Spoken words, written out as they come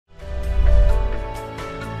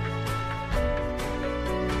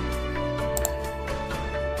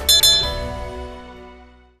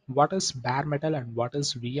what is bare metal and what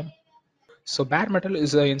is VM? So bare metal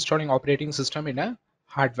is installing operating system in a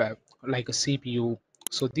hardware like a CPU.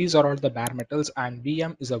 So these are all the bare metals, and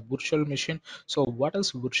VM is a virtual machine. So what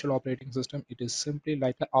is virtual operating system? It is simply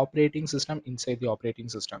like an operating system inside the operating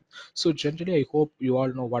system. So generally, I hope you all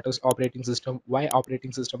know what is operating system, why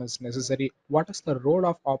operating system is necessary, what is the role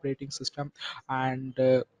of operating system, and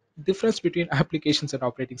difference between applications and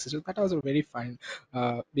operating system. That was a very fine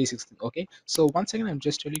basics thing. Okay, so once again, I'm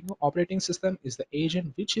just telling you, operating system is the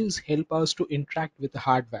agent which is help us to interact with the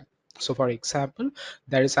hardware. So for example,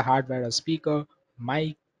 there is a hardware, a speaker,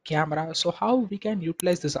 mic, camera. So how we can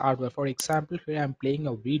utilize this hardware? For example, here I'm playing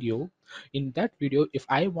a video. In that video, if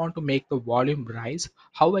I want to make the volume rise,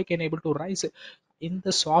 how I can able to rise it in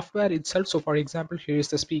the software itself? So for example, here is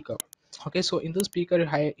the speaker. Okay, so in the speaker,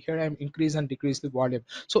 here I'm increase and decrease the volume.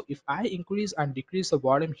 So if I increase and decrease the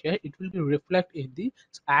volume here, it will be reflect in the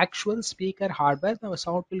actual speaker hardware, the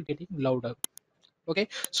sound will getting louder. Okay,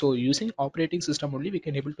 so using operating system only we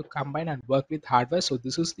can able to combine and work with hardware. So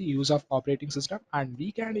this is the use of operating system, and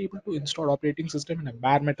we can able to install operating system in a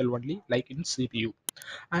bare metal only like in CPU.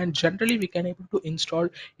 And generally we can able to install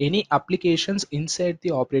any applications inside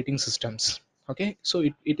the operating systems. Okay, so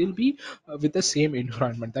it will be with the same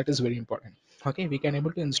environment. That is very important. Okay, we can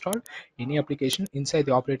able to install any application inside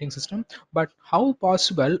the operating system. But how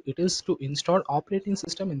possible it is to install operating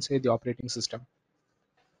system inside the operating system?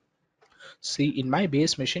 See, in my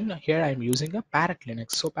base machine here I'm using a Parrot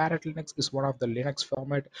Linux. So Parrot Linux is one of the Linux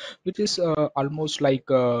format which is almost like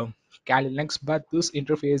Kali Linux, but this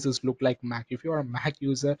interface is look like Mac. If you are a Mac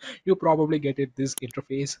user, you probably get it this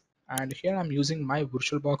interface. And here I'm using my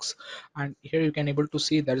VirtualBox, and here you can able to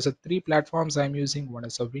see there is a three platforms I'm using. One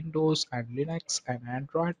is a Windows and Linux and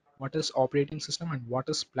Android. What is operating system and what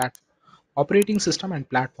is operating system and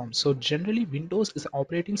platform? So generally Windows is an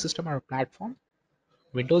operating system or a platform.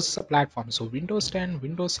 Windows is a platform. So Windows 10,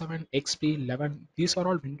 Windows 7, XP, 11, these are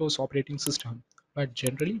all Windows operating system. But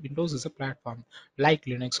generally, Windows is a platform like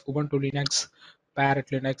Linux, Ubuntu Linux, Parrot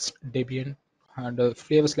Linux, Debian, and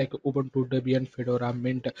flavors like Ubuntu, Debian, Fedora,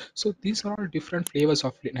 Mint. So these are all different flavors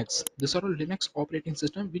of Linux. These are all Linux operating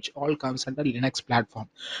system which all comes under Linux platform,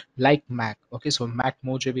 like Mac. Okay, so Mac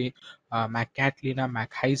Mojave, Mac Catalina,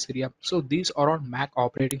 Mac High Syria. So these are all Mac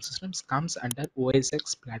operating systems comes under OS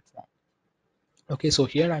X platform. Okay, so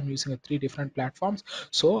here I'm using a three different platforms.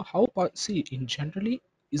 So how see in generally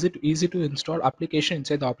is it easy to install application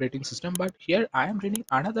inside the operating system, but here I am running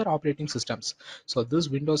another operating systems. So this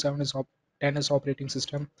Windows 7 is 10 is operating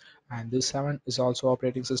system, and this 7 is also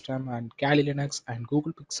operating system, and Kali Linux and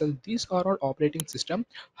Google Pixel, these are all operating system.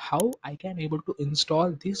 How I can able to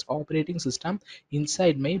install this operating system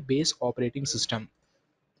inside my base operating system?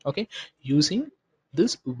 Okay, using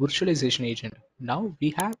this virtualization agent. Now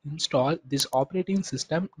we have installed this operating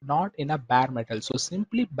system not in a bare metal. So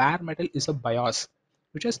simply bare metal is a BIOS.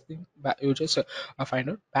 You just find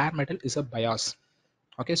out bare metal is a BIOS.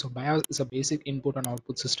 Okay, so BIOS is a basic input and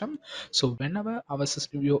output system. So whenever our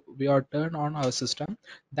system we are turn on our system,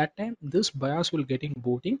 that time this BIOS will getting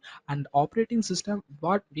booting, and operating system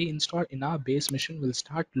what we install in our base machine will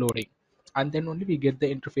start loading, and then only we get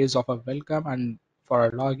the interface of a welcome and for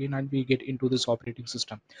a login, and we get into this operating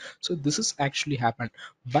system. So this is actually happened.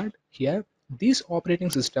 But here this operating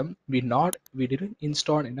system we didn't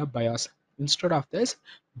install in a BIOS. Instead of this,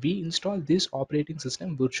 we install this operating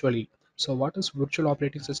system virtually. So what is virtual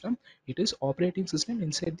operating system? It is operating system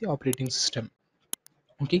inside the operating system.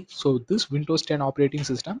 Okay, so this Windows 10 operating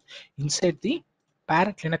system inside the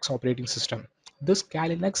Parrot Linux operating system. This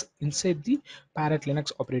Kali Linux inside the Parrot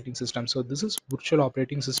Linux operating system. So this is virtual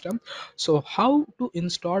operating system. So how to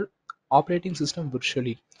install operating system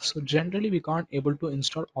virtually? So generally we can't able to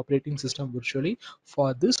install operating system virtually.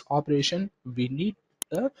 For this operation, we need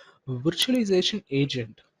a virtualization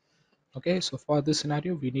agent. Okay, so for this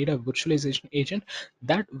scenario we need a virtualization agent.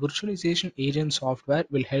 That virtualization agent software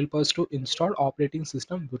will help us to install operating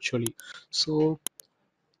system virtually. So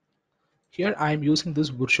here I am using this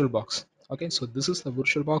VirtualBox. Okay, so this is the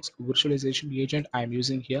VirtualBox virtualization agent I am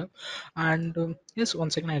using here. And yes,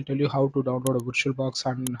 once again I'll tell you how to download a VirtualBox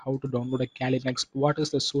and how to download a Kali Linux, what is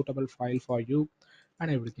the suitable file for you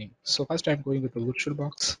and everything. So first I'm going with the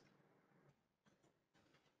VirtualBox.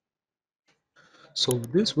 So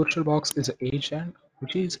this VirtualBox is an agent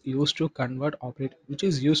which is used to which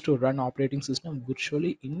is used to run operating system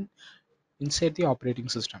virtually inside the operating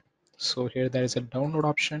system. So here there is a download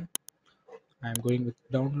option. I'm going with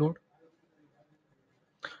download,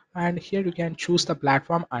 and here you can choose the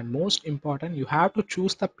platform, and most important you have to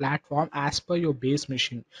choose the platform as per your base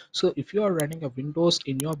machine. So if you are running a Windows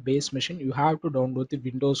in your base machine, you have to download the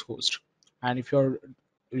Windows host, and if you're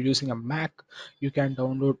using a Mac, you can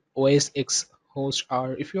download OS X host,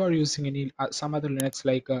 or if you are using any some other Linux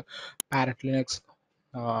like Parrot Linux,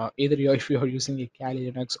 either if you are using a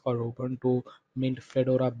Kali Linux or Ubuntu, Mint,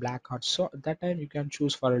 Fedora, Black Hat, so at that time you can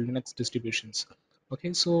choose for Linux distributions.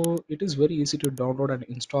 Okay, so it is very easy to download and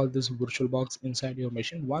install this VirtualBox inside your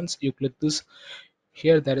machine. Once you click this,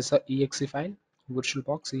 here there is a exe file,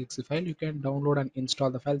 VirtualBox exe file. You can download and install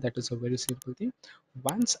the file. That is a very simple thing.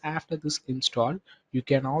 Once after this install, you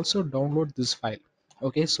can also download this file.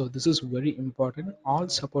 Okay, so this is very important, all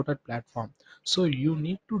supported platform. So you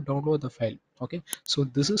need to download the file. Okay, so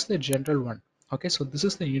this is the general one. Okay, so this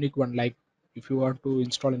is the unique one. Like if you want to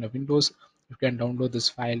install in a Windows, you can download this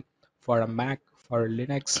file. For a Mac, for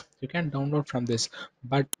Linux, you can download from this.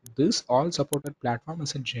 But this all supported platform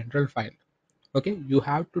is a general file. Okay, you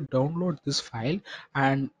have to download this file,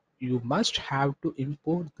 and you must have to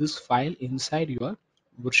import this file inside your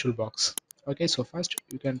VirtualBox. Okay, so first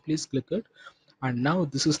you can please click it, and now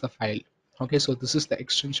this is the file. Okay, so this is the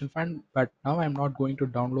extension file, but now I'm not going to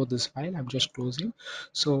download this file, I'm just closing.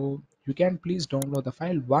 So you can please download the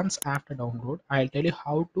file. Once after download, I'll tell you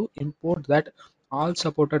how to import that all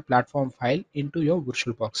supported platform file into your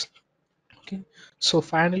VirtualBox. Okay, so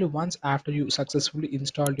finally once after you successfully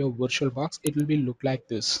installed your VirtualBox, it will be look like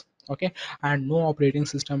this. Okay, and no operating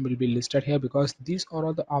system will be listed here because these are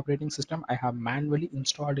all the operating system I have manually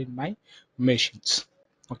installed in my machines.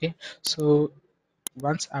 Okay, so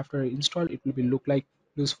once after install, it will be look like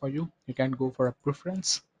this for you. You can go for a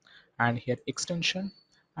preference, and here extension,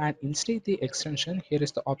 and instead the extension, here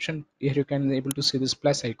is the option. Here you can able to see this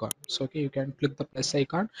plus icon. So okay, you can click the plus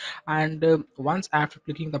icon, and once after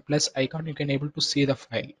clicking the plus icon, you can able to see the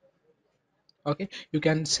file. Okay, you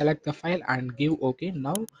can select the file and give okay.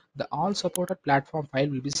 Now the all supported platform file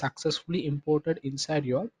will be successfully imported inside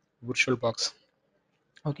your VirtualBox.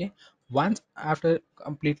 Okay, once after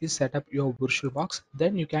completely set up your VirtualBox,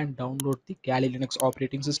 then you can download the Kali Linux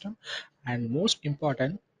operating system. And most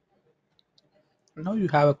important, now you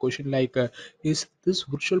have a question like is this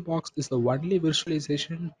VirtualBox is the only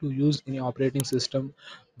virtualization to use any operating system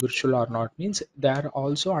virtual or not? Means there are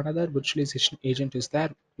also another virtualization agent is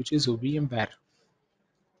there, which is VMware.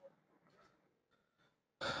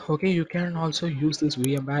 Okay, you can also use this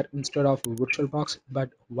VMware instead of VirtualBox, but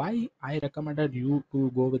why I recommended you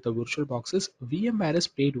to go with the VirtualBox is VMware is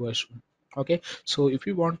paid version. Okay, so if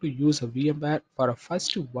you want to use a VMware for a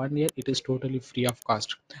first 1 year, it is totally free of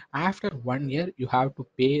cost. After 1 year, you have to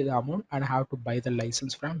pay the amount and have to buy the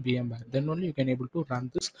license from VMware. Then only you can able to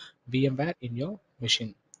run this VMware in your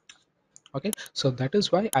machine. Okay, so that is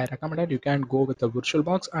why I recommended you can go with the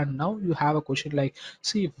VirtualBox. And now you have a question like,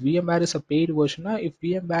 see, if VMware is a paid version, if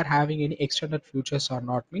VMware having any extended features or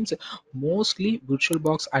not? Means mostly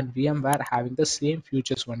VirtualBox and VMware having the same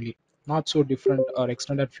features only, not so different or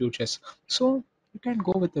extended features. So you can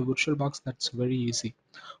go with the VirtualBox. That's very easy.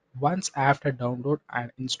 Once after download and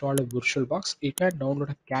install a VirtualBox, you can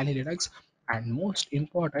download a Kali Linux. And most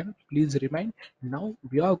important, please remind, now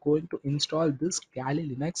we are going to install this Kali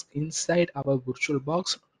Linux inside our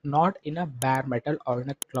VirtualBox, not in a bare metal or in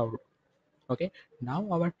a cloud. Okay, now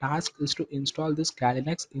our task is to install this Kali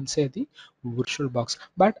Linux inside the VirtualBox.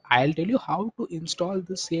 But I'll tell you how to install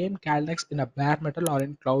the same Kali Linux in a bare metal or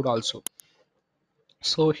in cloud also.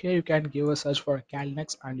 So here you can give a search for Kali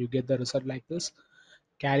Linux and you get the result like this,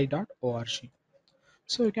 kali.org.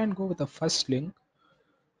 So you can go with the first link,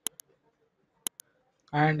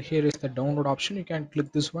 and here is the download option. You can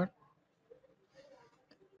click this one,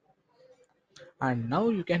 and now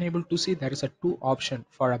you can able to see there is a two option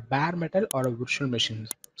for a bare metal or a virtual machine.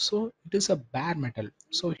 So it is a bare metal.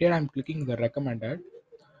 So here I'm clicking the recommended.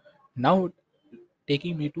 Now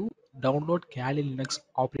taking me to download Kali Linux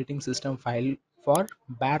operating system file for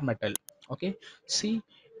bare metal. Okay, see,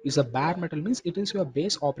 is a bare metal means it is your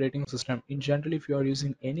base operating system. In general, if you are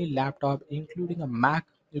using any laptop, including a Mac,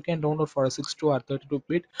 you can download for a 62 or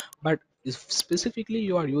 32-bit. But if specifically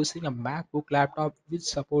you are using a MacBook laptop which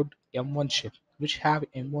support M1 chip, which have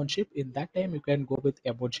M1 chip, in that time you can go with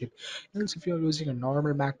M1 chip. Else, if you are using a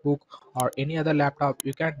normal MacBook or any other laptop,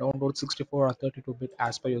 you can download 64 or 32-bit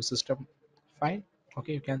as per your system. Fine.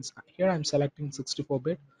 Okay, you can here I'm selecting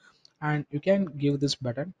 64-bit, and you can give this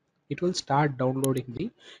button. It will start downloading the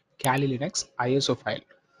Kali Linux ISO file.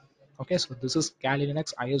 Okay, so this is Kali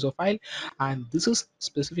Linux ISO file, and this is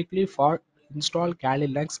specifically for install Kali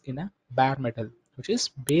Linux in a bare metal, which is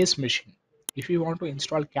base machine. If you want to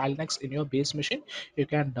install Kali Linux in your base machine, you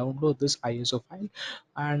can download this ISO file.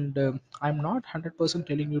 And I'm not 100%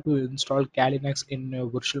 telling you to install Kali Linux in your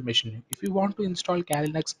virtual machine. If you want to install Kali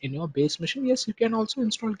Linux in your base machine, yes, you can also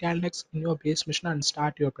install Kali Linux in your base machine and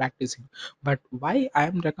start your practicing. But why I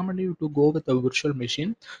am recommending you to go with a virtual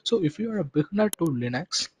machine? So if you are a beginner to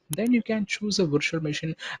Linux, then you can choose a virtual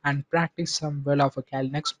machine and practice some well of a Kali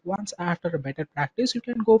Linux. Once after a better practice, you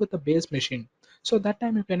can go with a base machine. So that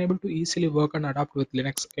time you can able to easily work and adapt with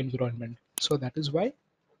Linux environment. So that is why.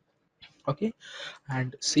 Okay,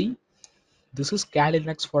 and see, this is Kali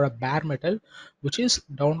Linux for a bare metal, which is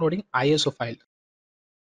downloading ISO file.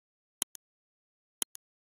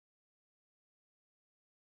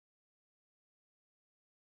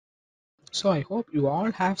 So I hope you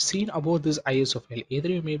all have seen about this ISO file. Either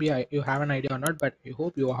you maybe you have an idea or not, but I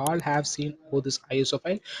hope you all have seen about this ISO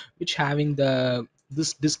file, which having the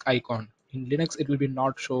this disk icon. In Linux, it will be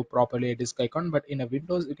not show properly a disk icon, but in a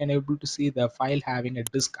Windows, you can able to see the file having a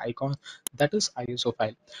disk icon. That is ISO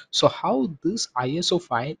file. So how this ISO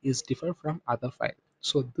file is different from other file?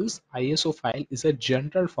 So this ISO file is a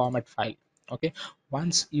general format file. Okay,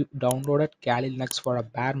 once you downloaded Kali Linux for a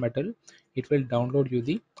bare metal, it will download you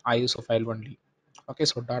the ISO file only. Okay,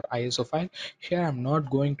 so .iso file. Here I'm not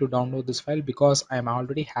going to download this file because I'm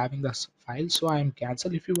already having this file, so I'm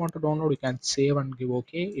cancel. If you want to download, you can save and give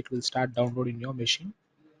okay. It will start downloading your machine.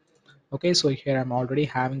 Okay, so here I'm already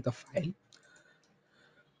having the file.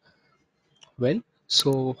 Well,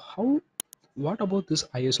 so how, what about this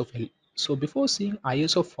ISO file? So before seeing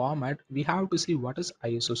ISO format, we have to see what is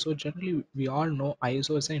ISO. So generally, we all know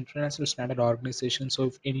ISO is an international standard organization. So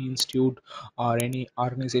if any institute or any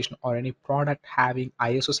organization or any product having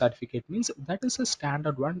ISO certificate means that is a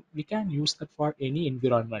standard one. We can use that for any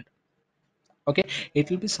environment. Okay,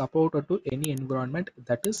 it will be supported to any environment,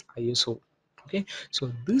 that is ISO. Okay,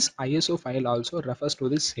 so this ISO file also refers to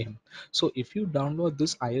the same. So if you download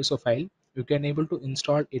this ISO file, you can able to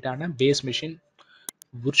install it on a base machine,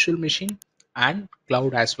 virtual machine, and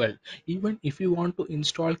cloud as well. Even if you want to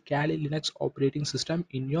install Kali Linux operating system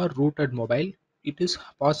in your rooted mobile, it is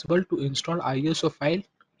possible to install ISO file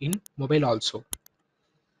in mobile also.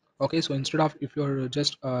 Okay, so instead of, if you're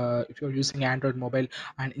just if you're using Android mobile,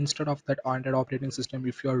 and instead of that Android operating system,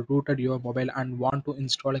 if you're rooted your mobile and want to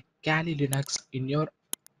install a Kali Linux in your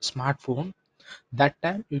smartphone, that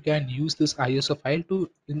time you can use this ISO file to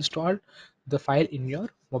install the file in your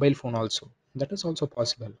mobile phone also. That is also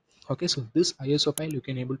possible. Okay, so this ISO file you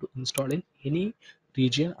can able to install in any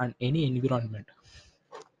region and any environment.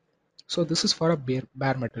 So this is for a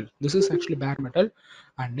bare metal. This is actually bare metal.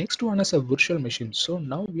 And next one is a virtual machine. So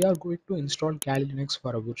now we are going to install Kali Linux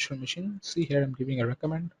for a virtual machine. See here, I'm giving a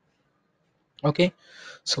recommend. Okay,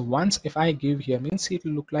 so once if I give here means it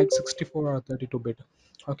will look like 64 or 32-bit.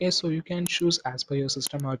 Okay, so you can choose as per your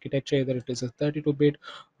system architecture, either it is a 32-bit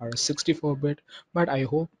or a 64-bit, but I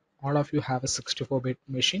hope all of you have a 64-bit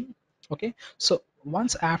machine. Okay, so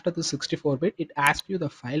once after the 64-bit, it asks you the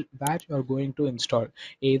file that you are going to install,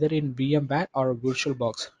 either in VMware or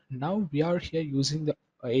VirtualBox. Now we are here using the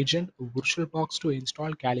agent VirtualBox to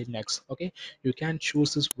install Kali Linux. Okay, you can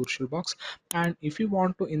choose this VirtualBox, and if you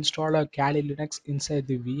want to install a Kali Linux inside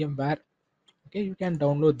the VMware, okay, you can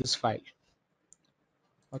download this file.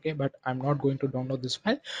 Okay, but I'm not going to download this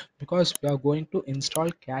file because we are going to install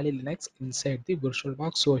Kali Linux inside the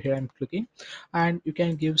VirtualBox. So here I'm clicking, and you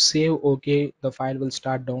can give save. Okay, the file will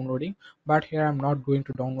start downloading, but here I'm not going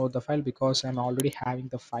to download the file because I'm already having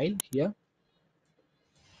the file here.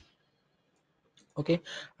 Okay,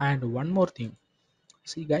 and one more thing.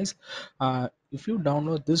 See guys, if you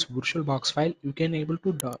download this VirtualBox file, you can able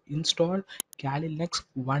to install Kali Linux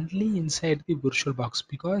only inside the VirtualBox,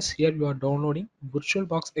 because here you are downloading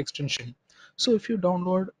VirtualBox extension. So if you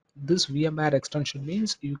download this VMware extension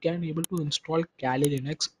means you can able to install Kali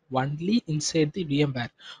Linux only inside the VMware.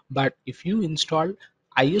 But if you install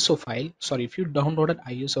ISO file, sorry, if you downloaded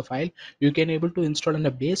ISO file, you can able to install in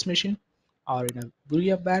a base machine or in a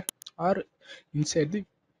VMware or inside the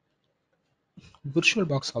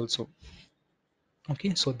VirtualBox also.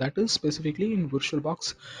 Okay, so that is specifically in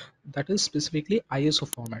VirtualBox, that is specifically ISO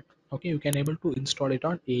format. Okay, you can able to install it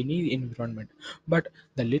on any environment. But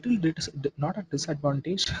the little not a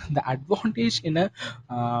disadvantage, the advantage in a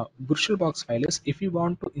VirtualBox file is, if you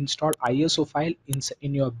want to install ISO file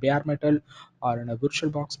in your bare metal or in a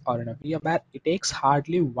VirtualBox or in a VMware, it takes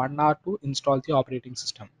hardly 1 hour to install the operating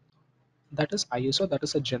system. That is ISO, that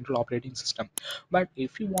is a general operating system. But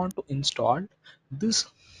if you want to install this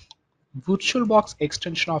VirtualBox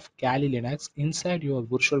extension of Kali Linux inside your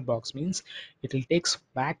VirtualBox means it will take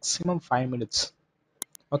maximum 5 minutes.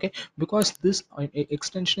 Okay, because this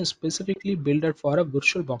extension is specifically built for a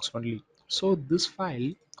virtualbox only. So this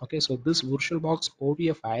file, okay, so this virtualbox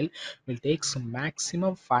OVA file will take some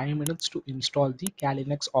maximum 5 minutes to install the Kali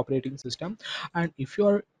Linux operating system. And if you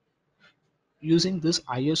are using this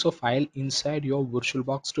ISO file inside your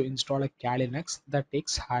VirtualBox to install a Kali Linux, that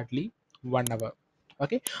takes hardly 1 hour.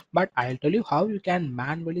 Okay, but I'll tell you how you can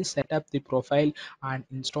manually set up the profile and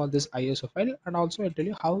install this ISO file, and also I'll tell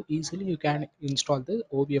you how easily you can install the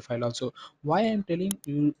OVA file also. Why I'm telling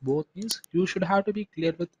you both means you should have to be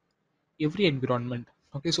clear with every environment.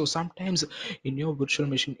 Okay, so sometimes in your virtual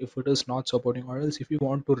machine, if it is not supporting, or else if you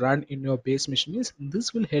want to run in your base machine, means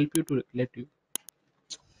this will help you to let you.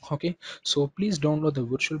 Okay, so please download the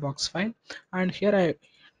virtualbox file, and here I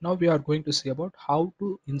now we are going to see about how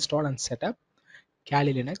to install and set up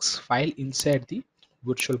Kali Linux file inside the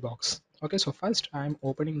VirtualBox. Okay, so first I'm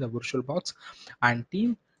opening the VirtualBox, and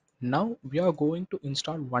team, now we are going to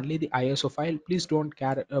install only the ISO file. Please don't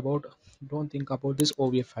think about this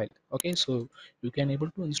OVA file. Okay, so you can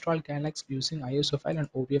able to install Kali Linux using ISO file and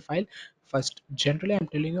OVA file. First, generally I'm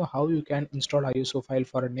telling you how you can install ISO file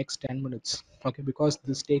for the next 10 minutes. Okay, because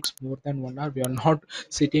this takes more than 1 hour. We are not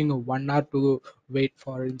sitting 1 hour to wait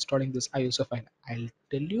for installing this ISO file. I'll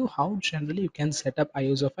tell you how generally you can set up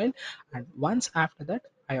ISO file, and once after that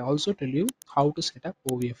I also tell you how to set up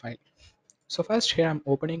OVA file. So first here I'm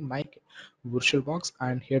opening my VirtualBox,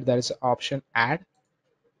 and here there is an option add,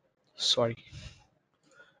 sorry,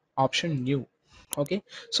 option new. Okay,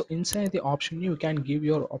 so inside the option new, you can give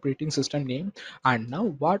your operating system name, and now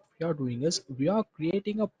what we are doing is we are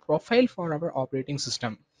creating a profile for our operating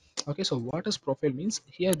system. Okay, so what is profile means,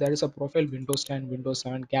 here there is a profile Windows 10, Windows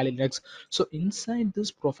 7, Kali Linux. So inside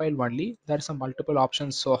this profile only there are some multiple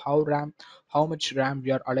options. So how much RAM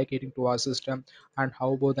we are allocating to our system, and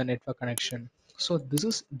how about the network connection. So this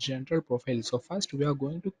is general profile. So first we are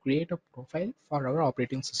going to create a profile for our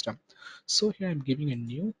operating system. So here I'm giving a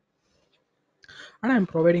new, and I'm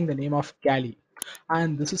providing the name of Kali.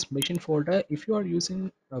 And this is machine folder. If you are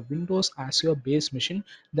using Windows as your base machine,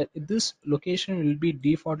 that this location will be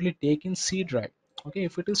defaultly taken C drive. Okay,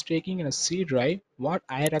 if it is taking in a C drive, what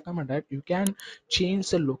I recommend that you can change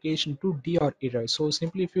the location to D or E drive. So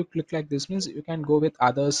simply if you click like this means you can go with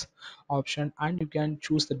others option, and you can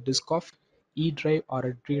choose the disk of E drive or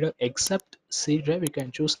a reader. Except C drive, you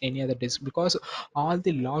can choose any other disk, because all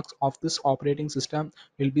the logs of this operating system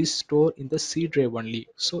will be stored in the C drive only.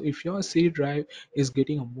 So if your C drive is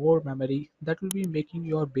getting a more memory, that will be making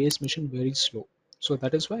your base machine very slow. So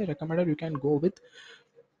that is why I recommended you can go with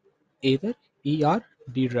either E or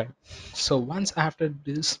D drive. So once after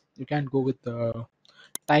this, you can go with the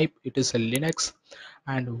type, it is a Linux,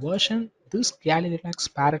 and version, this Kali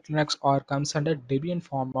Linux, Parrot Linux, or comes under Debian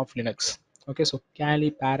form of Linux. Okay, so Kali,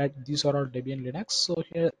 Parrot, these are all Debian Linux. So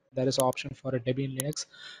here there is an option for a Debian Linux,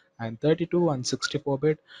 and 32 and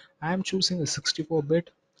 64-bit. I am choosing a 64-bit,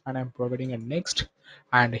 and I'm providing a next.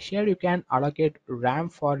 And here you can allocate RAM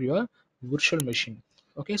for your virtual machine.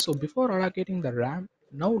 Okay, so before allocating the RAM,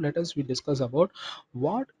 now let us we discuss about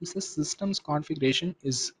what is the system's configuration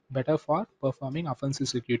is better for performing offensive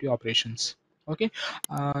security operations. Okay,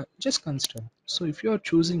 just consider, so if you are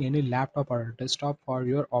choosing any laptop or a desktop for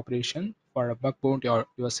your operation for a bug bounty or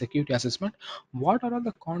your security assessment, what are all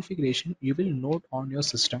the configuration you will note on your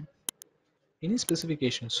system? Any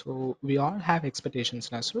specifications? So we all have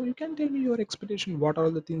expectations now, so you can tell me your expectation, what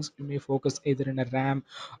are the things you may focus either in a RAM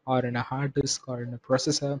or in a hard disk or in a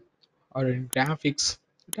processor or in graphics.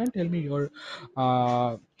 You can tell me your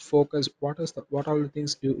focus, what are the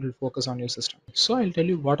things you will focus on your system. So I'll tell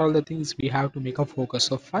you what are the things we have to make a focus.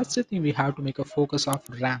 So first thing, we have to make a focus of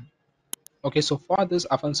RAM. Okay, so for this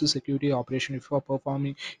offensive security operation, if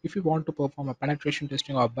you want to perform a penetration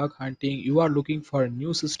testing or bug hunting, you are looking for a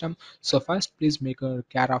new system. So first, please make a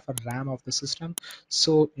care of a RAM of the system.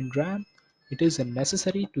 So in RAM, it is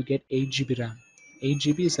necessary to get 8 GB RAM. 8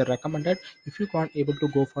 GB is a recommended. If you can't able to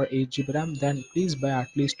go for 8 GB RAM, then please buy at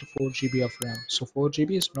least 4 GB of RAM. So 4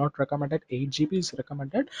 GB is not recommended, 8 GB is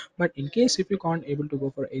recommended. But in case if you can't able to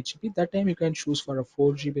go for 8 GB, that time you can choose for a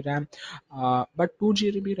 4 GB RAM. But 2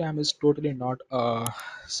 GB RAM is totally not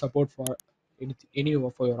support for any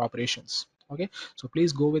of your operations. Okay, so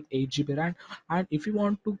please go with 8 GB RAM. And if you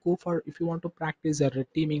want to go for, if you want to practice a red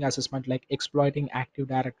teaming assessment like exploiting Active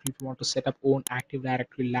Directory, if you want to set up own Active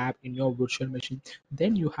Directory lab in your virtual machine,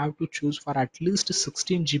 then you have to choose for at least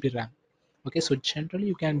 16 GB RAM. Okay, so generally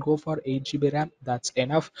you can go for 8 GB RAM, that's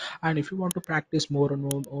enough. And if you want to practice more and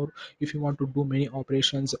more, or if you want to do many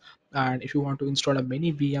operations, and if you want to install a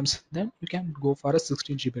many VMs, then you can go for a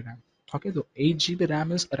 16 GB RAM. Okay, so 8 GB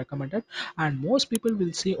RAM is recommended, and most people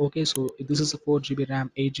will say, okay, so this is a 4 GB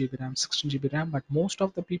RAM, 8 GB RAM, 16 GB RAM, but most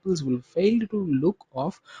of the people will fail to look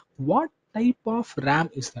of what type of RAM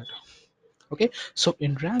is that. Okay, so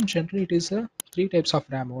in RAM generally it is three types of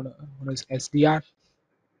RAM. One is SDR,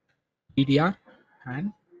 DDR,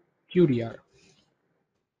 and QDR.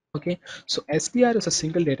 Okay, so SDR is a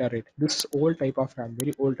single data rate. This is old type of RAM,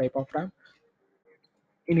 very old type of RAM.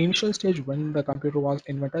 In initial stage when the computer was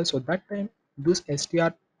invented, so that time this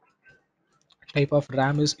SDR type of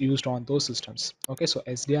RAM is used on those systems. Okay, so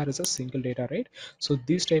SDR is a single data rate. So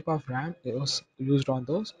this type of RAM is used on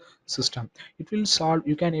those system. It will solve.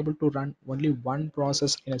 You can able to run only one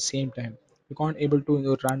process in the same time. You can't able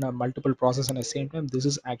to run a multiple process in the same time. This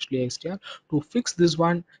is actually SDR. To fix this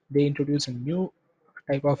one, they introduce a new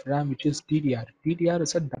type of RAM which is DDR. DDR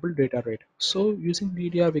is a double data rate. So using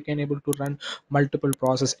DDR we can able to run multiple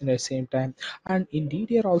process in the same time. And in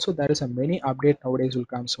DDR also there is a many update nowadays will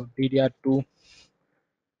come. So DDR2,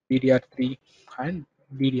 DDR3, and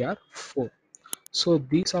DDR4. So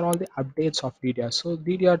these are all the updates of DDR. So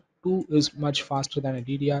DDR2 is much faster than a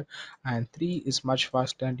DDR, and 3 is much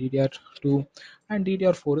faster than DDR2, and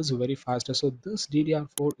DDR4 is very faster. So this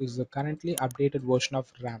DDR4 is the currently updated version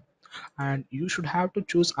of RAM, and you should have to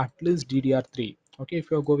choose at least DDR3. Okay,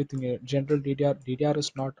 if you go with a general DDR, DDR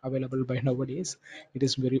is not available by nowadays. It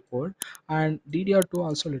is very old, and DDR2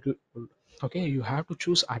 also little old. Okay, you have to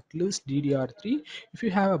choose at least DDR3. If you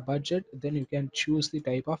have a budget, then you can choose the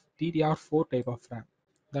type of DDR4 type of RAM.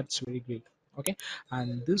 That's very great. Okay,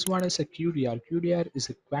 and this one is a QDR. QDR is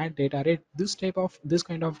a quad data rate. This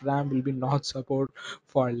kind of RAM will be not support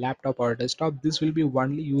for laptop or desktop. This will be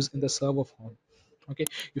only used in the server form. Okay,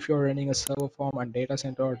 if you're running a server farm and data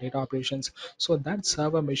center or data operations, so that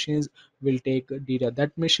server machines will take data.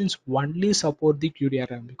 That machines only support the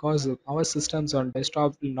QDRM, because our systems on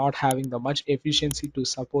desktop will not having the much efficiency to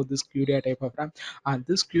support this QDR type of RAM, and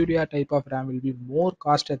this QDR type of RAM will be more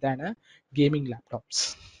costly than a gaming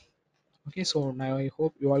laptops. Okay, so now I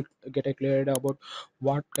hope you all get a clear idea about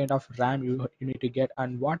what kind of RAM you need to get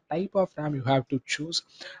and what type of RAM you have to choose.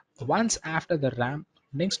 Once after the RAM,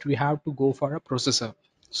 next we have to go for a processor.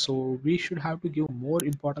 So we should have to give more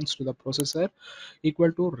importance to the processor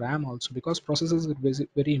equal to RAM also, because processors is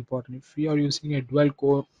very important. If we are using a dual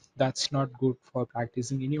core, that's not good for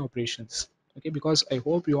practicing any operations. Okay, because I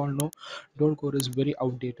hope you all know dual core is very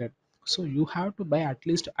outdated. So you have to buy at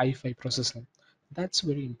least i5 processor. That's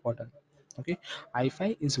very important. Okay,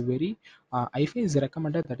 i5 is very i5 is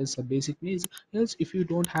recommended. That is basically is, else if you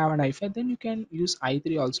don't have an i5, then you can use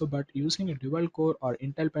i3 also, but using a dual core or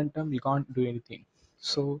Intel Pentium you can't do anything.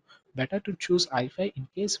 So better to choose i5. In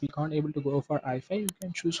case we can't able to go for i5, you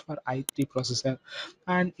can choose for i3 processor.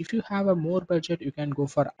 And if you have a more budget, you can go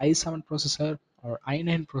for i7 processor or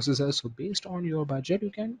i9 processor. So based on your budget,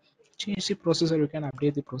 you can change the processor, you can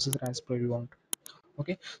update the processor as per you want.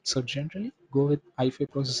 Okay, so generally go with i5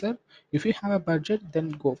 processor. If you have a budget, then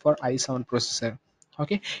go for i7 processor.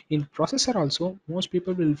 Okay, in processor also most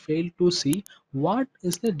people will fail to see what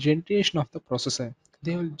is the generation of the processor.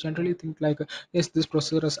 They will generally think like, yes, this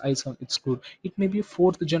processor is i7, it's good. It may be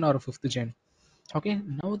fourth gen or fifth gen. Okay,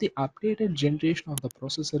 now the updated generation of the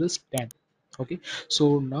processor is 10. Okay,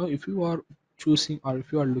 so now if you are choosing or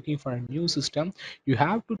if you are looking for a new system, you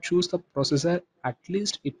have to choose the processor, at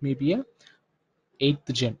least it may be a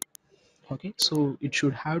 8th gen. Okay, so it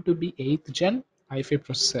should have to be 8th gen i5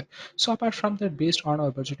 processor. So apart from that, based on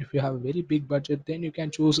our budget, if you have a very big budget, then you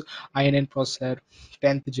can choose i9 processor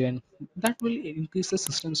 10th gen. That will increase the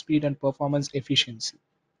system speed and performance efficiency.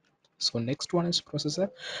 So next one is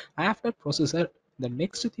processor. After processor, the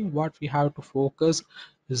next thing what we have to focus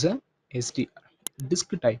is a SDR,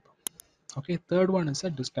 disk type. Okay, third one is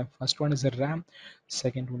a disk type. First one is a RAM,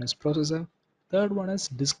 second one is processor, third one is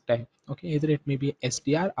disk type. Okay, either it may be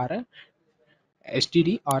SDR or a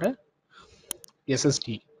HDD or a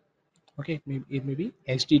SSD. Okay, it may be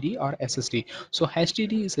HDD or SSD. So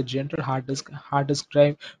HDD is a general hard disk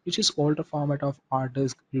drive, which is older format of hard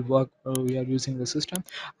disk. We work we are using the system,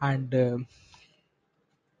 and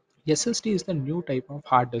SSD is the new type of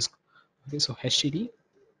hard disk. Okay, so HDD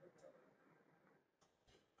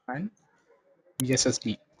and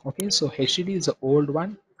SSD. Okay, so HDD is the old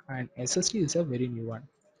one and SSD is a very new one.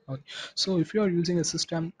 Okay, so if you are using a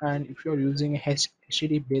system and if you are using a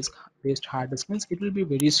HDD based hard disk, means it will be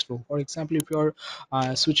very slow. For example, if you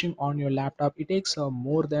are switching on your laptop, it takes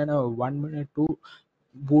more than 1 minute to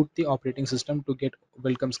boot the operating system to get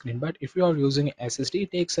welcome screen. But if you are using SSD,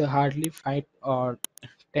 it takes hardly 5 or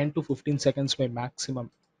 10 to 15 seconds by maximum.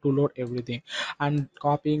 to load everything, and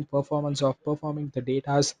copying performance of performing the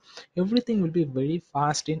datas, everything will be very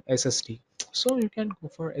fast in SSD. So you can go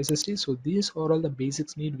for SSD. So these are all the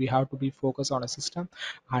basics need we have to be focused on a system.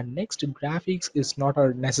 And next, graphics is not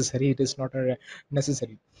a necessary, it is not a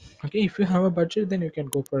necessary. Okay, if you have a budget, then you can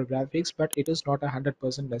go for graphics, but it is not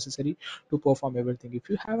 100% necessary to perform everything. If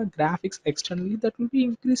you have a graphics externally, that will be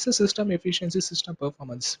increase the system efficiency, system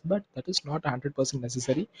performance, but that is not 100%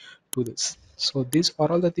 necessary to this. So these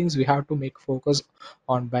are all the things we have to make focus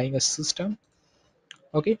on buying a system.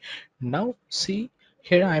 Okay, now see,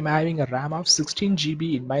 here I'm having a RAM of 16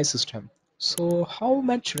 GB in my system. So how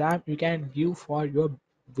much RAM you can give for your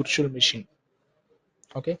virtual machine?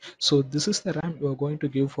 Okay, so this is the RAM you are going to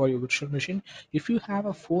give for your virtual machine. If you have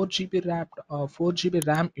a 4 GB RAM, 4 GB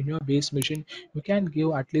RAM in your base machine, you can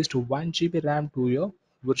give at least 1 GB RAM to your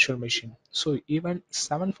virtual machine. So even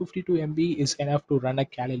 752 MB is enough to run a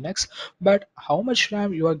Kali Linux. But how much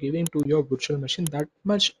RAM you are giving to your virtual machine, that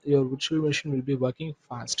much your virtual machine will be working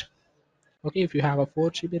fast. Okay, if you have a 4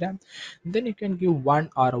 GB RAM, then you can give 1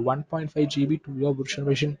 or 1.5 GB to your virtual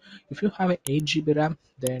machine. If you have a 8 GB RAM,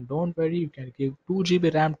 then don't worry, you can give 2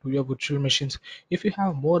 GB RAM to your virtual machines. If you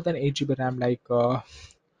have more than 8 GB RAM, like 12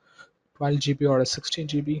 GB or a 16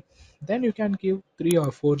 GB, then you can give 3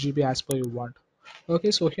 or 4 GB as per you want. Okay,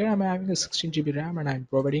 so here I'm having a 16 GB RAM and I'm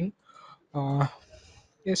providing, uh,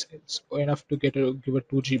 yes, it's enough to give a 2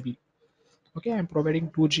 GB. Okay, I'm providing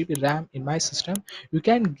 2 GB RAM in my system. You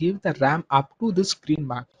can give the RAM up to this green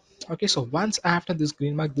mark. Okay, so once after this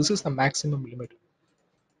green mark, this is the maximum limit.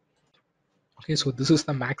 Okay, so this is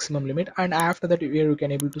the maximum limit, and after that here you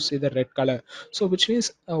can able to see the red color. So which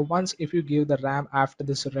means once if you give the RAM after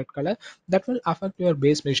this red color, that will affect your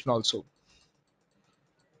base machine also.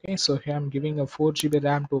 Okay, so here I'm giving a 4 GB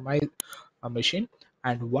RAM to my machine.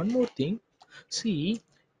 And one more thing, see,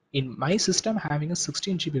 in my system having a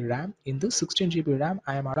 16 GB RAM, in this 16 GB RAM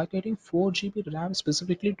I am allocating 4 GB RAM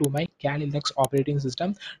specifically to my Kali Linux operating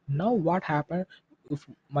system. Now what happened, if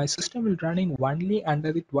my system will running only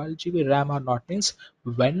under the 12 GB RAM or not, means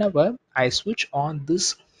whenever I switch on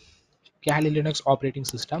this Kali Linux operating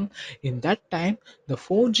system, in that time the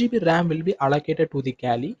 4 GB RAM will be allocated to the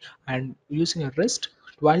Kali, and using a rest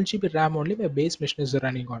 12 GB RAM only my base machine is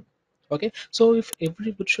running on. Okay, so if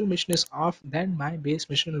every virtual machine is off, then my base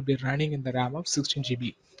machine will be running in the RAM of 16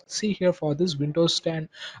 GB. See here, for this Windows 10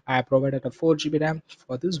 I provided a 4 GB RAM,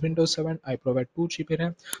 for this Windows 7 I provide 2 GB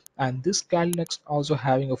RAM, and this Kali Linux also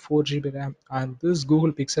having a 4 GB RAM, and this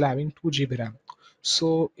Google Pixel having 2 GB RAM.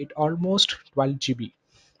 So it almost 12 GB.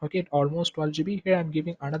 Okay, it almost 12 GB. Here I'm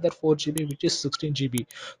giving another 4 GB, which is 16 GB.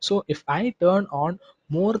 So if I turn on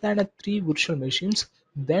more than a three virtual machines,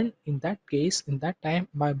 then in that case, in that time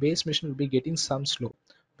my base machine will be getting some slow,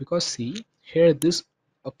 because see here, this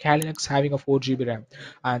Kali Linux having a 4 GB RAM,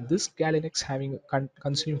 and this Kali Linux having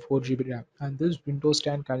consume 4 GB RAM, and this Windows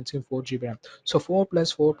 10 consume 4 GB RAM. So 4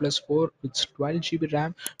 plus 4 plus 4, it's 12 GB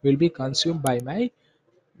RAM will be consumed by my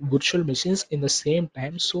virtual machines in the same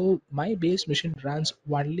time. So my base machine runs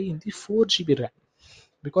only in the 4 GB RAM,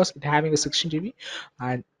 because it having a 16 GB,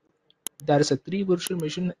 and there is a three virtual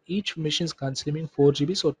machine, each machine is consuming 4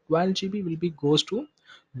 GB. So 12 GB will be goes to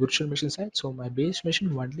virtual machine side. So my base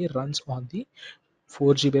machine only runs on the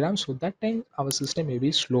 4 GB RAM. So that time our system may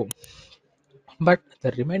be slow, but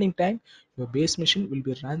the remaining time your base machine will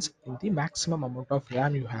be runs in the maximum amount of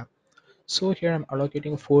RAM you have. So here I'm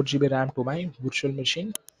allocating 4 GB RAM to my virtual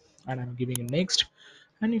machine, and I'm giving it next.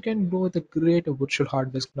 And you can go with the create a virtual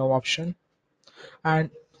hard disk now option,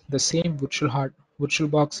 and the same virtual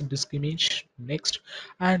box disk image next.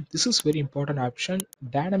 And this is very important option,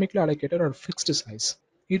 dynamically allocated or fixed size.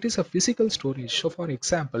 It is a physical storage. So for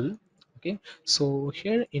example, okay, so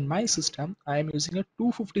here in my system I am using a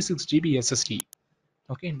 256 GB SSD.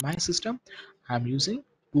 Okay, in my system I'm using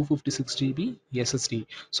 256 GB SSD.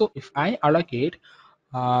 So if I allocate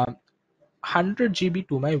 100 GB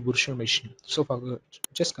to my virtual machine, so for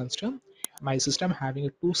just consider my system having a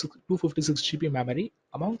 256 GB memory.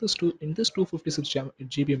 Among this two, in this 256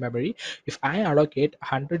 GB memory, if I allocate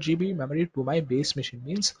 100 GB memory to my base machine,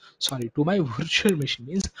 means, sorry, to my virtual machine,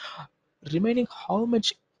 means remaining how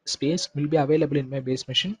much space will be available in my base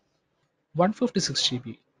machine? 156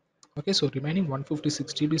 GB. Okay, so remaining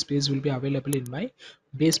 156 GB space will be available in my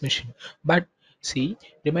base machine. But see,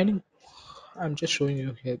 remaining, I'm just showing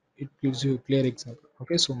you here, it gives you a clear example.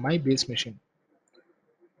 Okay, so my base machine,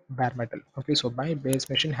 bare metal. Okay, so my base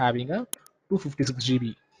machine having a 256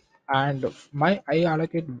 GB, and my I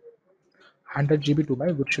allocate 100 GB to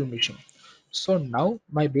my virtual machine. So now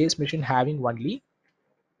my base machine having only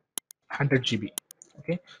 100 GB.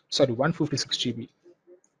 Okay, sorry, 156 GB.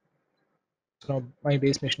 So now my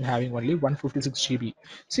base machine having only 156 GB.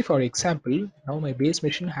 See, for example, now my base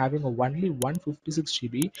machine having only 156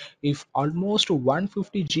 GB. If almost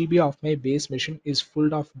 150 GB of my base machine is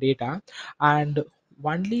full of data and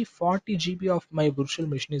only 40 GB of my virtual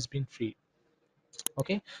machine is being free.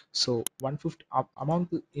 Okay, so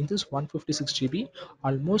 150 in this 156 GB,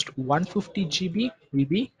 almost 150 GB will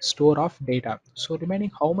be store of data. So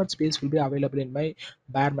remaining how much space will be available in my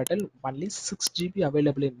bare metal? Only 6 GB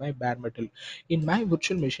available in my bare metal. In my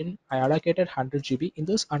virtual machine I allocated 100 GB. In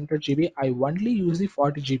this 100 GB I only use the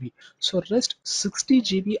 40 GB, so rest 60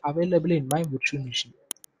 GB available in my virtual machine.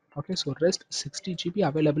 Okay, so rest 60 GB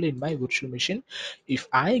available in my virtual machine. If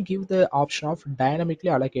I give the option of dynamically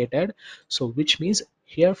allocated, so which means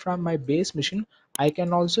here from my base machine I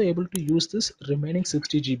can also able to use this remaining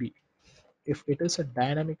 60 GB. If it is a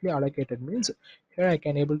dynamically allocated means here I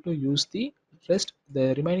can able to use the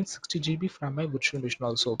remaining 60 GB from my virtual machine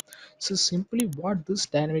also. So simply what this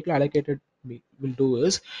dynamically allocated will do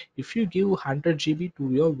is, if you give 100 GB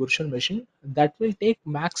to your virtual machine, that will take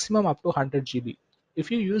maximum up to 100 GB. If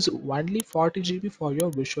you use only 40 GB for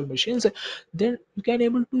your virtual machines, then you can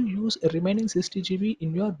able to use remaining 60 GB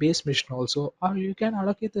in your base machine also, or you can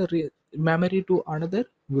allocate the memory to another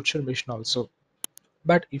virtual machine also.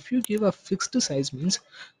 But if you give a fixed size means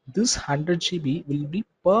this 100 GB will be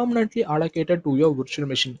permanently allocated to your virtual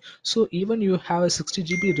machine. So even you have a 60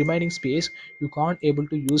 GB remaining space, you can't able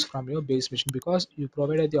to use from your base machine because you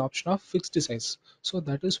provided the option of fixed size. So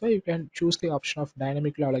that is why you can choose the option of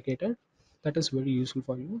dynamically allocated. That is very useful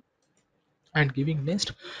for you. And giving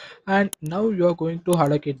next, and now you are going to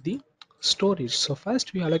allocate the storage. So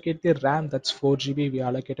first we allocate the RAM, that's 4 GB we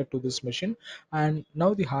allocated to this machine, and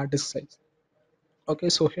now the hard disk size. Okay,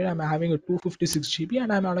 so here I'm having a 256 GB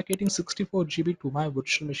and I'm allocating 64 GB to my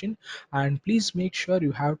virtual machine. And please make sure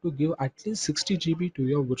you have to give at least 60 GB to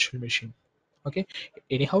your virtual machine. Okay,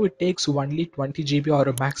 anyhow it takes only 20 GB or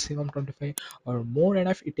a maximum 25, or more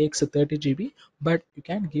enough it takes a 30 GB, but you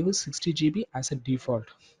can give a 60 GB as a default.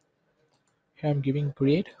 Here I'm giving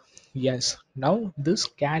create. Yes, now this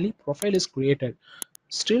Kali profile is created.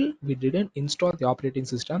 Still we didn't install the operating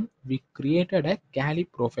system, we created a Kali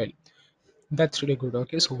profile. That's really good.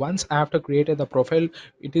 Okay, so once after created the profile,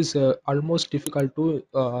 it is almost difficult to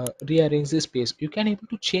rearrange the space. You can able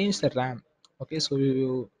to change the RAM. Okay,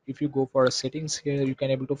 so if you go for settings here, you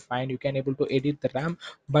can able to find, you can able to edit the RAM,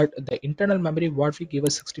 but the internal memory what we give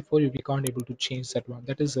us 64, we can't able to change that one.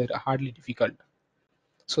 That is hardly difficult.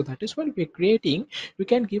 So that is what we're creating. You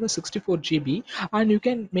can give a 64 GB and you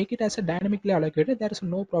can make it as a dynamically allocated. There is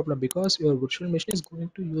no problem because your virtual machine is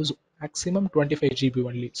going to use maximum 25 GB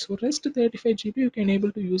only. So rest 35 GB you can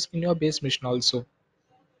able to use in your base machine also.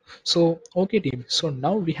 So okay team, so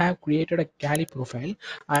now we have created a Kali profile,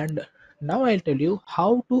 and now I'll tell you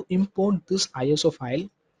how to import this ISO file.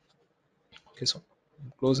 Okay, so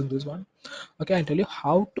I'm closing this one. Okay, I'll tell you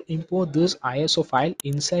how to import this ISO file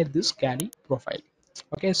inside this Kali profile.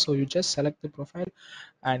 Okay, so you just select the profile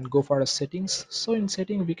and go for the settings. So in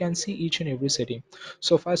setting we can see each and every setting.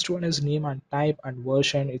 So first one is name and type and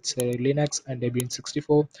version, it's a Linux and Debian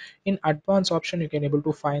 64. In advanced option you can able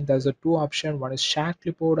to find there's a two option, one is share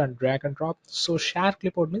clipboard and drag and drop. So share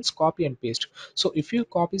clipboard means copy and paste. So if you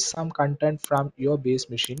copy some content from your base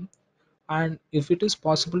machine, and if it is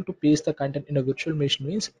possible to paste the content in a virtual machine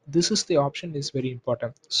means this is the option is very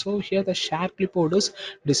important. So here the share clipboard is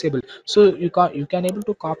disabled, so you can able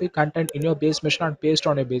to copy content in your base machine and paste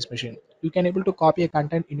on your base machine. You can able to copy a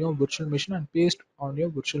content in your virtual machine and paste on your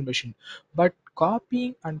virtual machine, but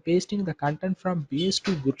copying and pasting the content from base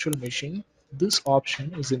to virtual machine, this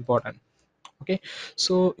option is important. Okay,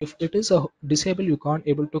 so if it is a disable, you can't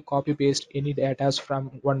able to copy paste any data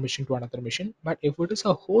from one machine to another machine. But if it is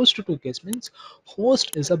a host to guest means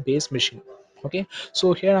host is a base machine. Okay,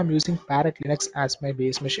 so here I'm using Parrot Linux as my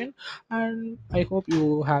base machine, and I hope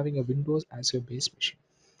you having a Windows as your base machine.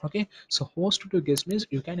 Okay, so host to guest means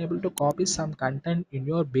you can able to copy some content in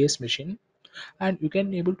your base machine, and you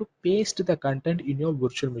can able to paste the content in your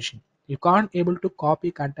virtual machine. You can't able to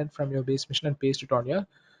copy content from your base machine and paste it on your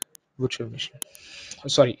virtual machine.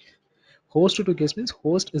 Sorry, host to guest means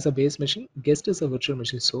host is a base machine, guest is a virtual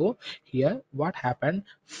machine. So here what happened,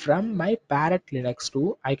 from my Parrot Linux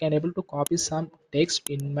to I can able to copy some text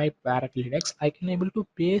in my Parrot Linux, I can able to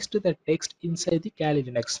paste the text inside the Kali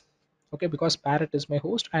Linux. Okay, because Parrot is my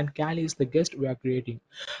host and Kali is the guest we are creating.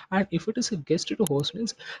 And if it is a guest to host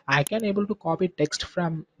means I can able to copy text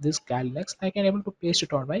from this Kali Linux, I can able to paste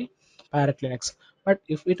it on my Parrot Linux. But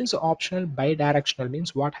if it is optional bidirectional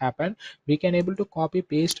means what happened, we can able to copy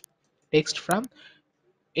paste text from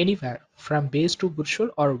anywhere from base to virtual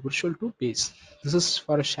or virtual to base. This is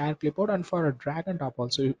for a share clipboard and for a drag and drop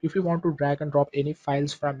also. If you want to drag and drop any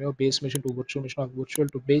files from your base machine to virtual machine or virtual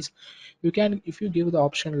to base, you can, if you give the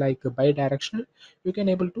option like bi-directional, you can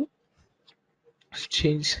able to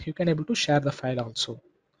change, you can able to share the file also.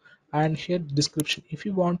 And here description, if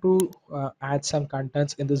you want to add some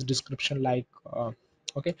contents in this description like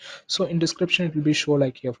okay, so in description it will be show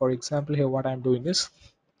like here, for example, here what I'm doing is,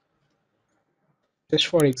 just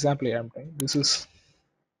for example here I'm doing, this is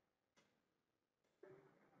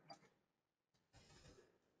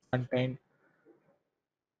contain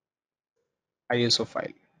ISO file.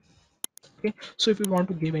 Okay, so if you want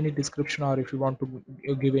to give any description or if you want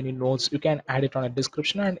to give any notes, you can add it on a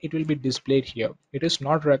description and it will be displayed here. It is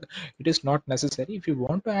not it is not necessary. If you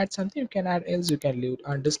want to add something, you can add, else you can leave it,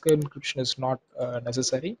 and description is not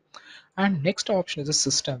necessary. And next option is a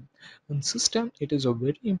system. In system it is a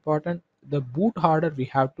very important, the boot order we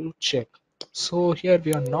have to check. So here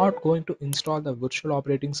we are not going to install the virtual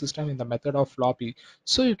operating system in the method of floppy,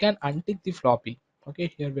 so you can untick the floppy.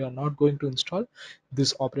 Okay, here we are not going to install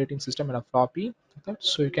this operating system in a floppy. Okay,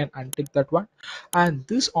 so you can untick that one. And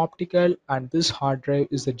this optical and this hard drive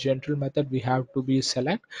is the general method we have to be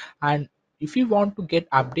select. And if you want to get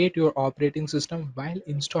update your operating system while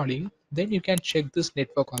installing, then you can check this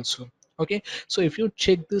network also. Okay, so if you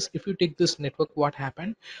check this, if you take this network, what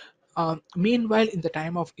happened, meanwhile in the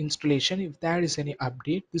time of installation, if there is any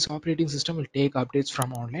update, this operating system will take updates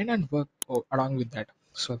from online and work along with that.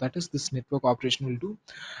 So that is this network operation will do.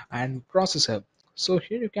 And processor, so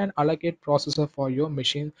here you can allocate processor for your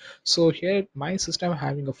machine. So here my system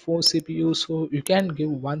having a 4 CPU, so you can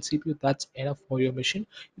give one CPU, that's enough for your machine.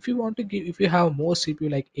 If you want to give, if you have more CPU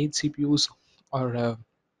like 8 CPUs or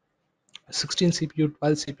 16 CPU,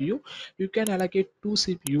 12 CPU, you can allocate 2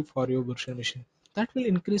 CPU for your virtual machine. That will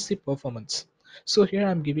increase the performance. So here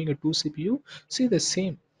I'm giving a 2 CPU. See the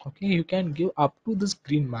same. Okay, you can give up to this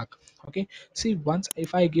green mark. Okay, see once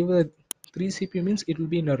if I give a 3 CPU means it will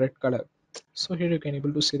be in a red color. So here you can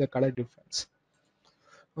able to see the color difference.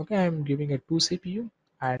 Okay, I'm giving a 2 CPU.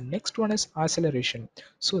 And next one is acceleration.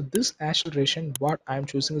 So this acceleration, what I'm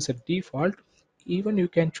choosing is a default. Even you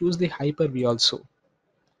can choose the Hyper-V also.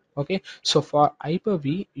 Okay, so for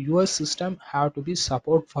Hyper-V, your system have to be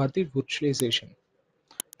support for the virtualization.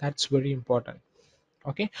 That's very important.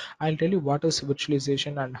 Okay, I'll tell you what is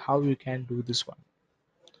virtualization and how you can do this one.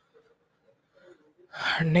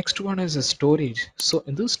 Next one is a storage. So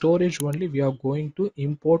in this storage only, we are going to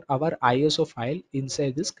import our ISO file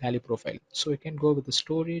inside this Calipro file. So you can go with the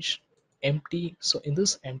storage empty. So in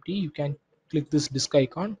this empty, you can click this disk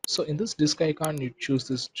icon. So in this disk icon, you choose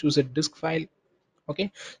this, choose a disk file.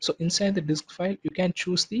 Okay, so inside the disk file you can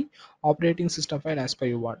choose the operating system file as per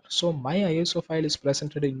you want. So my ISO file is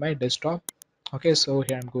presented in my desktop. Okay, so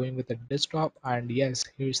here I'm going with the desktop, and yes,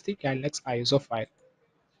 here's the Calnex ISO file.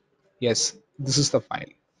 Yes, this is the file,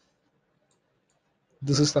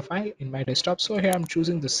 this is the file in my desktop. So here I'm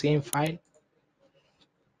choosing the same file.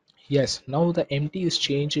 Yes, now the empty is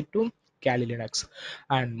changed to Kali Linux.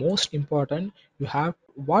 And most important, you have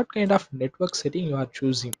what kind of network setting you are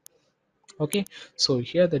choosing. Okay, so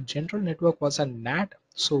here the general network was a NAT.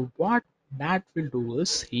 So what NAT will do is,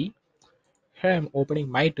 see, here I'm opening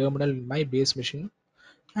my terminal in my base machine.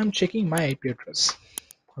 I'm checking my IP address.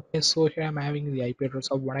 Okay, so here I'm having the IP address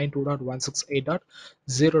of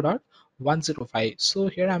 192.168.0.105. So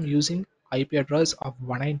here I'm using IP address of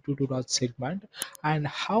 1922 segment. And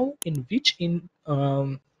how, in which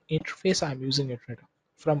interface I'm using it, right?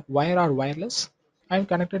 From wire or wireless? I'm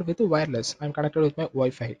connected with the wireless. I'm connected with my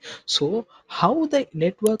Wi-Fi. So how the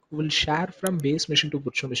network will share from base machine to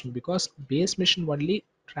virtual machine? Because base machine only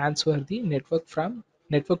transfer the network from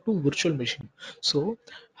network to virtual machine. So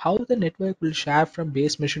how the network will share from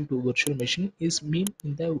base machine to virtual machine is mean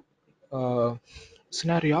in the uh,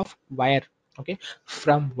 scenario of wire. Okay,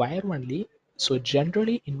 from wire only. So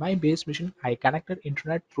generally in my base machine, I connected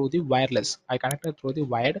internet through the wireless, I connected through the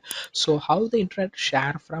wired. So how the internet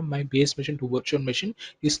share from my base machine to virtual machine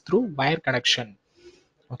is through wire connection.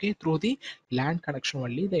 Okay, through the LAN connection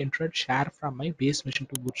only the internet share from my base machine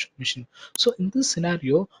to virtual machine. So in this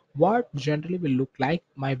scenario, what generally will look like,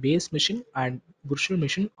 my base machine and virtual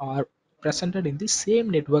machine are presented in the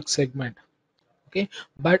same network segment. Okay,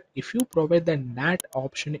 but if you provide the NAT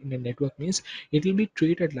option in a network means, it will be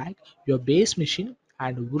treated like your base machine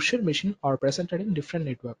and virtual machine are presented in different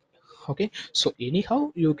network. Okay, so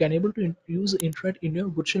anyhow you can able to use internet in your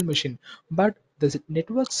virtual machine, but the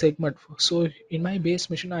network segment, so in my base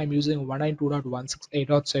machine I'm using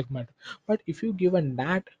 192.168 segment, but if you give a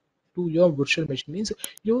NAT to your virtual machine means,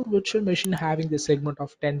 your virtual machine having the segment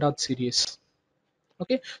of 10 dot series.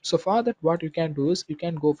 Okay, so for that what you can do is you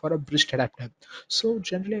can go for a bridged adapter. So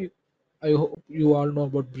generally I hope you all know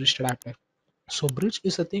about bridged adapter. So bridge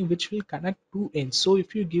is a thing which will connect two ends. So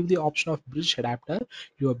if you give the option of bridge adapter,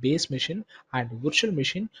 your base machine and virtual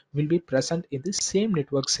machine will be present in the same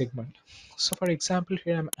network segment. So for example,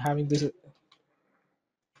 here I'm having this.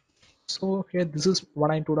 So here this is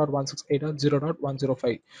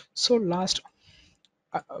 192.168.0.105. So last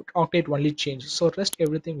octet only change. So rest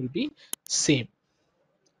everything will be same.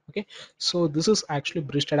 Okay, so this is actually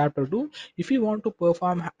bridged adapter 2. If you want to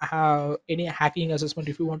perform any hacking assessment,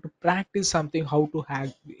 if you want to practice something how to hack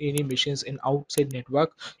any machines in outside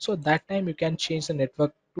network, so that time you can change the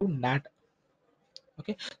network to NAT.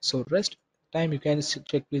 Okay, so rest time you can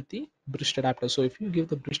check with the bridged adapter. So if you give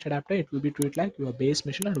the bridged adapter, it will be treated like your base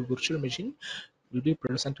machine and virtual machine will be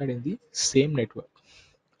presented in the same network.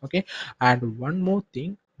 Okay, and one more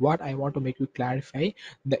thing what I want to make you clarify,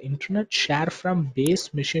 the internet share from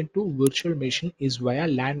base machine to virtual machine is via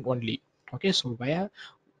LAN only. Okay, so via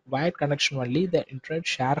wired connection only the internet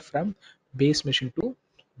share from base machine to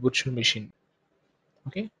virtual machine.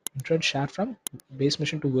 Okay, internet share from base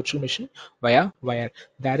machine to virtual machine via wire.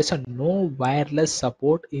 There is a no wireless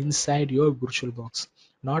support inside your virtual box.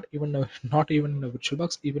 Not even not even in a virtual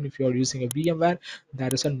box, even if you are using a VMware, there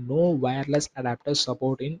is a no wireless adapter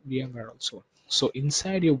support in VMware also. So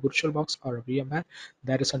inside your virtual box or a VMware,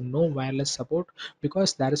 there is a no wireless support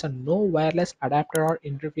because there is a no wireless adapter or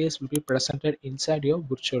interface will be presented inside your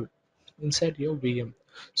VM.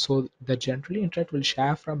 So the generally internet will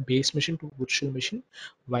share from base machine to virtual machine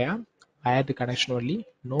via wired connection only.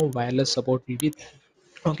 No wireless support will be.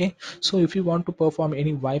 Okay. So if you want to perform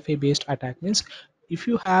any Wi-Fi based attack means if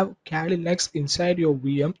you have Kali Linux inside your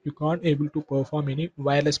VM, you can't able to perform any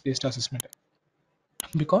wireless based assessment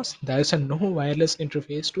because there is a no wireless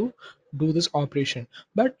interface to do this operation.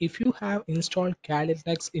 But if you have installed Kali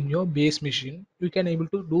Linux in your base machine, you can able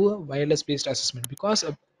to do a wireless based assessment because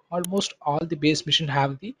almost all the base machine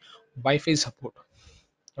have the Wi-Fi support.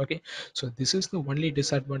 Okay, so this is the only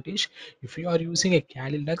disadvantage. If you are using a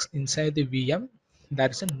Kali Linux inside the VM, there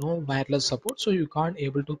is a no wireless support, so you can't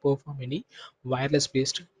able to perform any wireless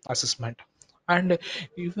based assessment. And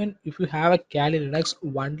even if you have a Kali Linux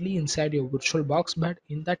only inside your virtual box, but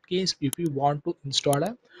in that case if you want to install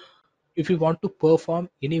a if you want to perform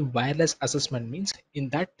any wireless assessment means in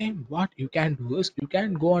that time what you can do is you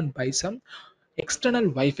can go and buy some external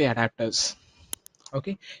Wi-Fi adapters.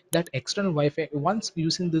 Okay, that external Wi-Fi, once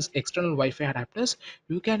using this external Wi-Fi adapters,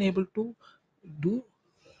 you can able to do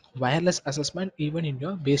wireless assessment even in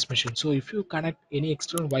your base machine. So if you connect any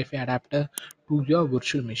external Wi-Fi adapter to your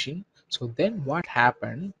virtual machine, so then what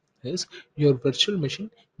happened is your virtual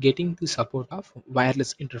machine getting the support of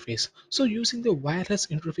wireless interface. So using the wireless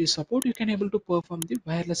interface support, you can able to perform the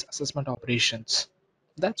wireless assessment operations.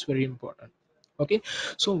 That's very important. Okay,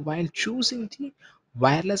 so while choosing the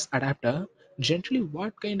wireless adapter, generally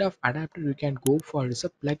what kind of adapter you can go for is a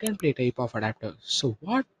plug and play type of adapter. So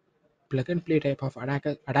what plug and play type of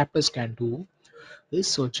adapters can do is,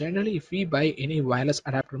 so generally if we buy any wireless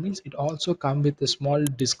adapter means it also come with a small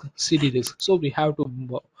disk, CD disk, so we have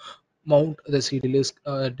to mount the CD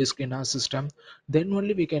disk in our system, then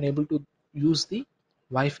only we can able to use the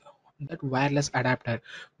Wi-Fi, that wireless adapter.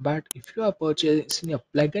 But if you are purchasing a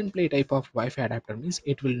plug and play type of Wi-Fi adapter means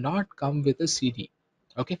it will not come with a CD.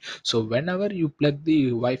 Okay, so whenever you plug the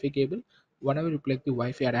Wi-Fi cable, whenever you plug the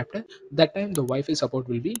Wi-Fi adapter, that time the Wi-Fi support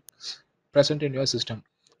will be present in your system.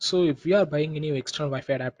 So if we are buying any external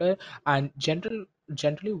Wi-Fi adapter, and generally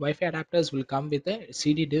Wi-Fi adapters will come with a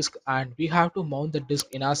CD disk, and we have to mount the disk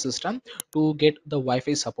in our system to get the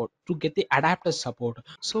Wi-Fi support, to get the adapter support.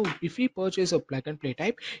 So if we purchase a plug and play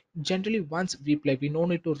type, generally once we plug, we no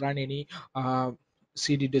need to run any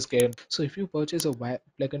CD disk. So if you purchase a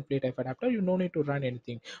plug and play type adapter, you no need to run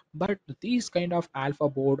anything. But these kind of alpha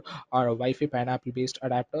board or Wi-Fi pineapple based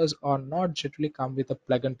adapters are not generally come with a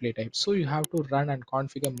plug and play type. So you have to run and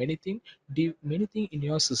configure many thing in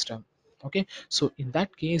your system. Okay, so in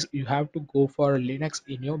that case you have to go for Linux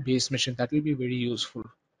in your base machine. That will be very useful.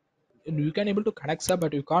 And you can able to connect sub,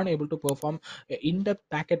 but you can't able to perform in-depth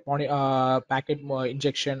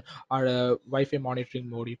injection or Wi-Fi monitoring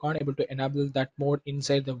mode. You can't able to enable that mode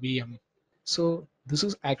inside the VM. So this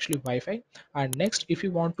is actually Wi-Fi. And next, if you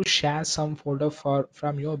want to share some folder for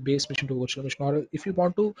from your base machine to virtual machine, or if you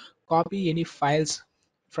want to copy any files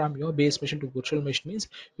from your base machine to virtual machine means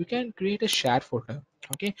you can create a share folder.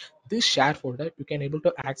 Okay, this share folder you can able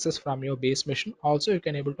to access from your base machine, also you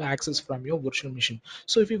can able to access from your virtual machine.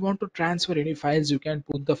 So if you want to transfer any files, you can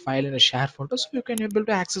put the file in a share folder, so you can able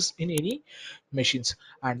to access in any machines.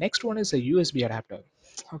 And next one is a USB adapter.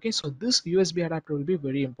 Okay, so this USB adapter will be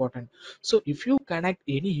very important. So if you connect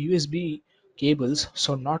any USB cables,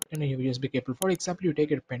 so not any USB cable, for example you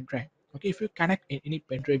take a pen drive. Okay, if you connect any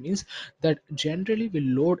pen drive means that generally will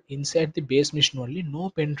load inside the base machine only, no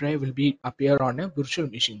pen drive will be appear on a virtual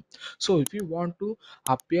machine. So if you want to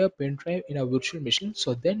appear pen drive in a virtual machine,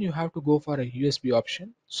 so then you have to go for a USB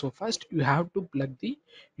option. So first you have to plug the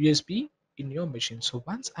USB in your machine. So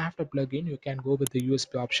once after plug in, you can go with the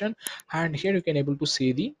USB option, and here you can able to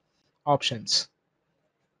see the options.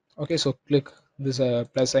 Okay, so click this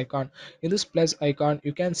plus icon. In this plus icon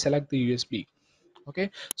you can select the USB.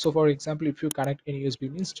 Okay, so for example if you connect any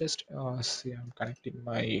USB means just see I'm connecting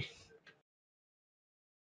my,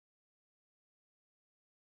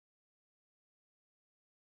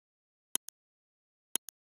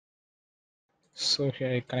 so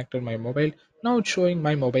here I connected my mobile. Now it's showing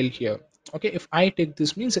my mobile here. Okay, if I take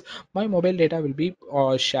this means my mobile data will be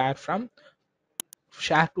share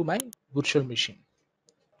to my virtual machine.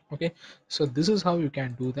 Okay, so this is how you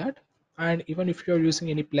can do that. And even if you're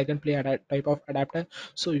using any plug and play type of adapter,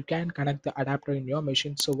 so you can connect the adapter in your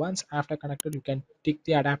machine. So once after connected you can tick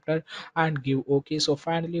the adapter and give okay, so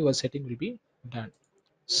finally your setting will be done.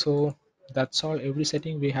 So that's all, every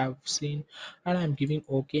setting we have seen, and I'm giving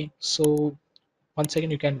okay. So once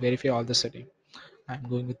again you can verify all the setting. I'm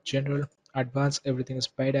going with general, advanced, everything is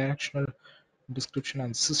bidirectional, description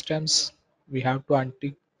and systems. We have to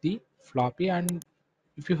untick the floppy, and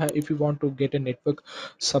if you want to get a network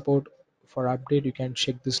support for update, you can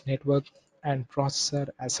check this network and processor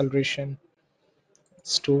acceleration,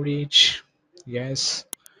 storage, yes,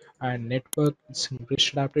 and network. It's in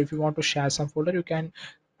bridge adapter. If you want to share some folder, you can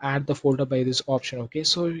add the folder by this option. Okay,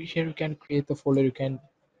 so here you can create the folder. You can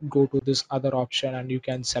go to this other option and you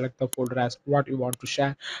can select the folder as what you want to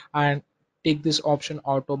share, and take this option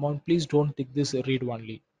auto mount. Please don't take this read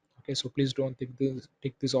only. Okay, so please don't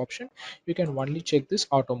take this option. You can only check this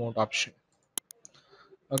auto mount option.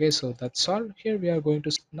 Okay, so that's all. Here we are going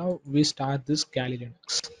to now we start this Kali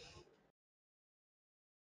Linux.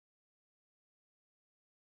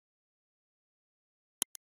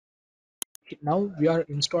 Now we are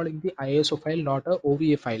installing the ISO file, not a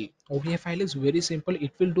OVA file. OVA file is very simple,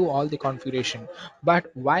 it will do all the configuration.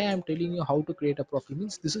 But why I'm telling you how to create a profile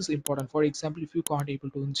means this is important. For example, if you can't able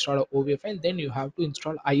to install a OVA file, then you have to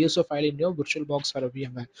install ISO file in your VirtualBox or a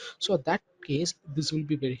VMware. So that case this will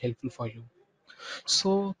be very helpful for you.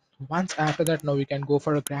 So once after that, now we can go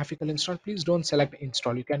for a graphical install. Please don't select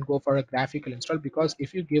install, you can go for a graphical install, because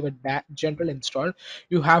if you give a general install,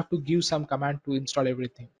 you have to give some command to install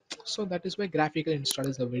everything. So that is why graphical install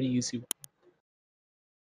is a very easy one.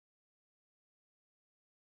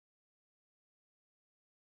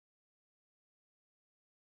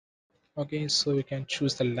 Okay, so we can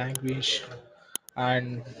choose the language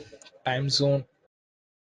and time zone.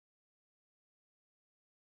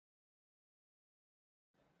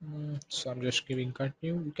 So I'm just giving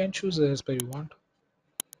continue, you can choose as per you want.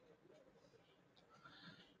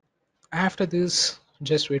 After this,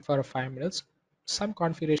 just wait for a 5 minutes, some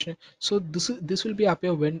configuration. So this will be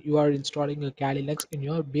appear when you are installing a Kali Linux in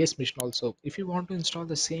your base machine. Also if you want to install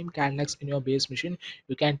the same Kali Linux in your base machine,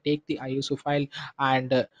 you can take the ISO file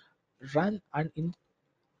and run and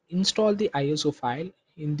install the ISO file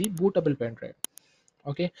in the bootable pen drive.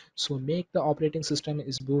 Okay, so make the operating system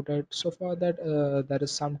is booted. So for that there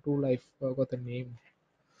is some tool, I forgot the name.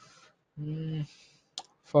 Hmm,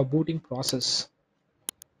 for booting process,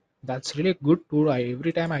 that's really good tool. I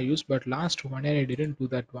every time I use, but last 1 year I didn't do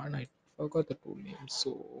that one. I forgot the tool name.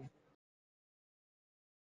 So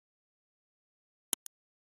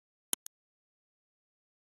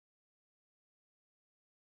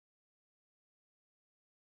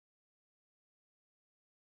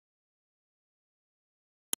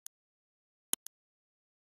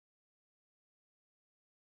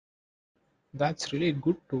that's really a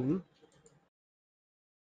good tool.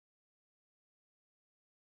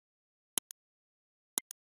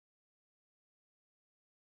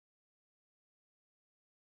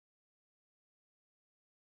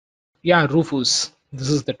 Yeah, Rufus. This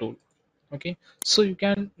is the tool. Okay, so you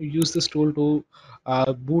can use this tool to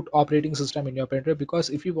boot operating system in your pen drive, because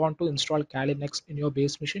if you want to install Kali Linux in your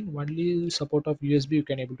base machine, only support of USB you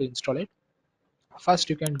can able to install it. First,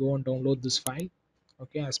 you can go and download this file.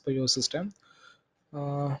 Okay, as per your system.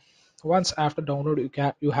 Uh, once after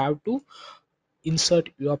download, you have to insert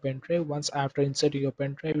your pen drive. Once after inserting your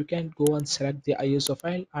pen drive, you can go and select the ISO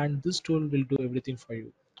file, and this tool will do everything for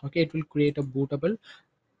you. Okay, it will create a bootable,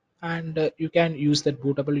 and you can use that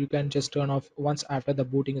bootable. You can just turn off once after the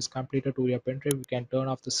booting is completed to your pen drive. You can turn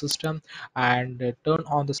off the system and turn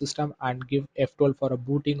on the system and give F12 for a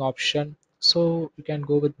booting option. So you can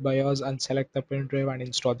go with BIOS and select the pen drive and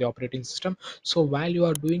install the operating system. So while you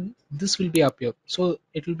are doing this will be up here, so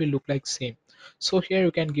it will be look like same. So here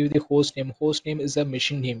you can give the host name. Host name is a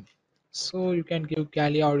machine name, so you can give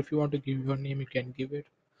Kali, or if you want to give your name you can give it.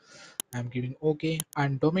 I'm giving okay.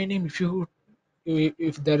 And domain name,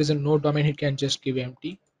 if there is a no domain you can just give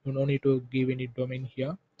empty. You don't need to give any domain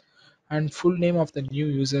here. And full name of the new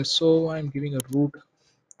user, so I'm giving a root.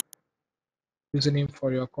 Username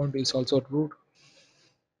for your account is also root.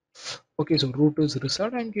 Okay, so root is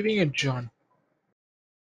result. I'm giving it John.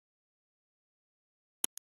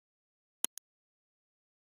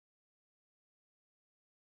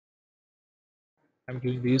 I'm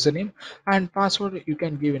giving the username and password. You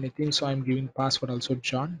can give anything. So I'm giving password also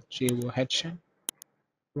John, JOHN.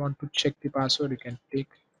 You want to check the password, you can take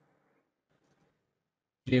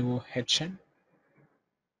JOHN.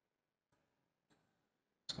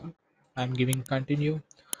 So I'm giving continue.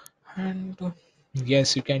 And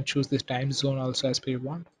yes, you can choose this time zone also as per you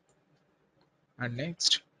want. And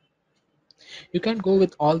next, you can go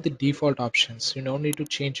with all the default options. You don't need to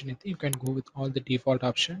change anything. You can go with all the default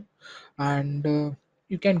option. And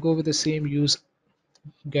you can go with the same use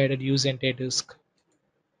guided use entire disk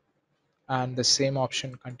and the same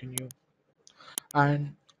option continue,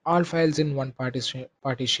 and all files in one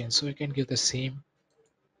partition, so you can give the same.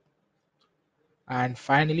 And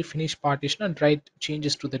finally finish partition and write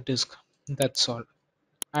changes to the disk. That's all.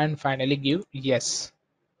 And finally give yes.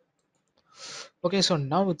 Okay, so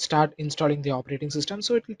now it start installing the operating system.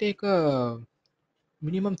 So it will take a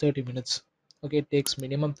minimum 30 minutes. Okay, it takes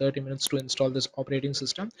minimum 30 minutes to install this operating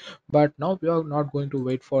system. But now we are not going to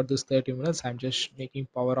wait for this 30 minutes. I'm just making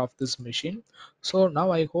power of this machine. So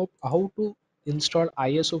now I hope how to install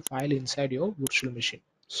ISO file inside your virtual machine.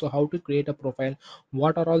 So how to create a profile,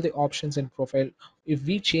 what are all the options in profile, if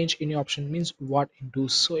we change any option means what it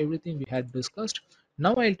does. So everything we had discussed.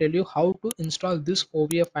 Now I'll tell you how to install this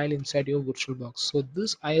OVA file inside your VirtualBox. So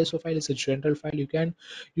this ISO file is a general file. You can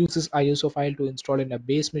use this ISO file to install in a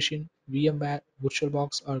base machine, VMware,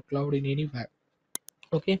 VirtualBox, or cloud in anywhere.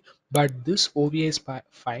 Okay, but this OVA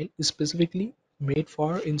file is specifically made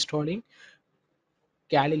for installing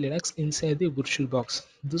Kali Linux inside the VirtualBox.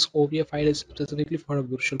 This OVA file is specifically for a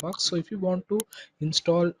VirtualBox. So if you want to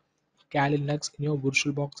install Kali Linux in your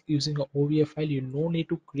VirtualBox using a OVA file, you no need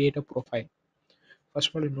to create a profile. First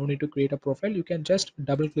of all, you no need to create a profile. You can just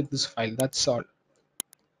double click this file. That's all.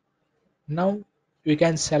 Now we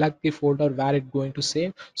can select the folder where it's going to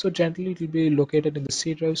save. So generally it will be located in the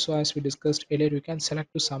C drive. So as we discussed earlier, we can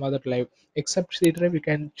select to some other drive. Except C drive, we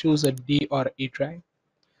can choose a D or E drive.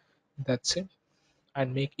 That's it.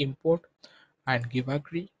 And make import and give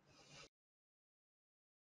agree.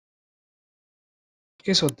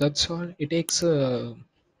 Okay, so that's all. It takes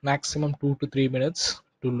maximum 2 to 3 minutes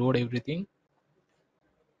to load everything.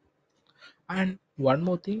 And one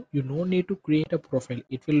more thing, you no need to create a profile.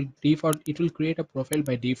 It will create a profile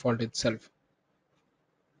by default itself.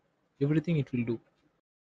 Everything it will do.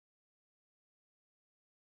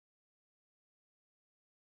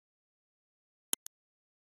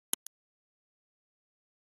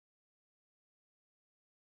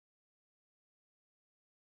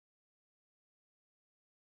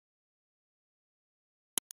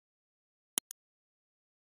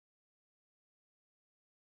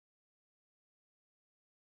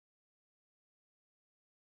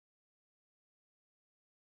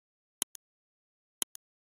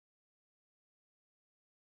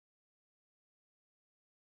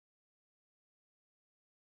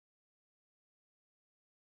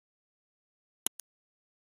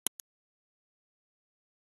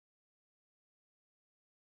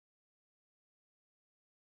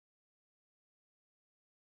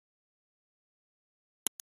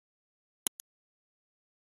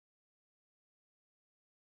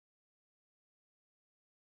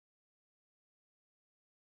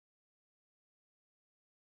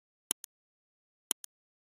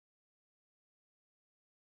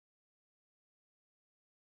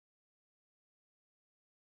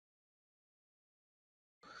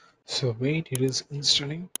 So wait, it is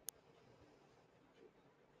installing.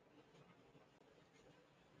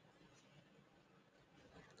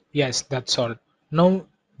 Yes, that's all. Now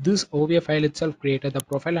this OVA file itself created the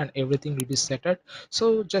profile and everything will be set up.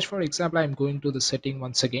 So just for example, I'm going to the setting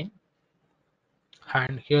once again,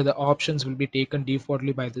 and here the options will be taken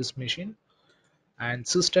defaultly by this machine. And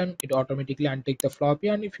system, it automatically untick the floppy,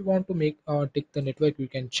 and if you want to make tick the network, you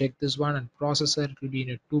can check this one. And processor, it will be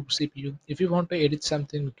in a 2 CPU. If you want to edit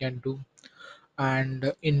something, you can do.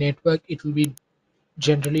 And in network, it will be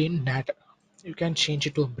generally in NAT. You can change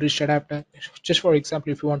it to a bridge adapter. Just for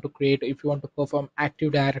example, if you want to perform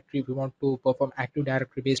active directory, if you want to perform active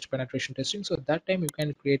directory based penetration testing, so that time you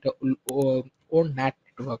can create a own NAT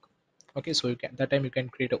network. Okay, so you can that time you can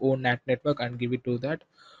create a own NAT network and give it to that.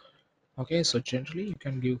 Okay, so generally you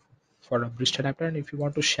can give for a bridge adapter, and if you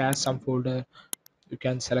want to share some folder, you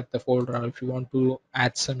can select the folder, or if you want to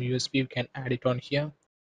add some USB, you can add it on here.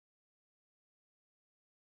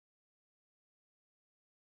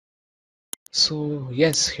 So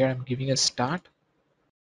yes, here I'm giving a start.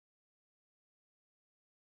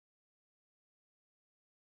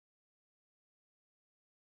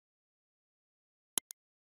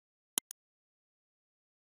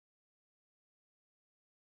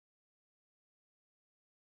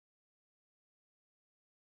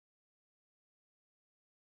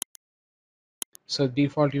 So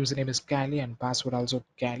default username is Kali and password also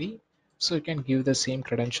Kali. So you can give the same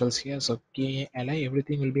credentials here. So KLI,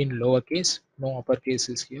 everything will be in lowercase, no uppercase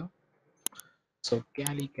is here. So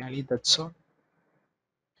Kali, that's all.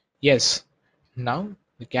 Yes. Now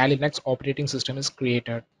the Kali Next operating system is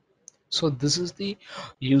created. So this is the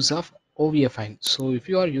use of OVFI. So if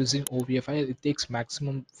you are using OVFI, it takes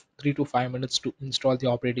maximum 3 to 5 minutes to install the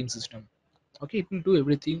operating system. Okay, it will do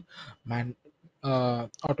everything man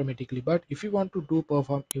automatically. But if you want to do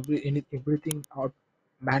perform everything out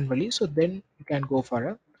manually, so then you can go for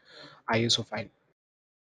a ISO file.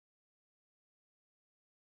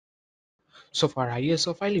 So for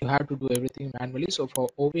ISO file, you have to do everything manually. So for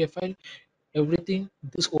OVF file, everything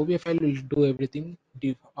this OVF file will do everything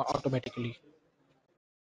automatically.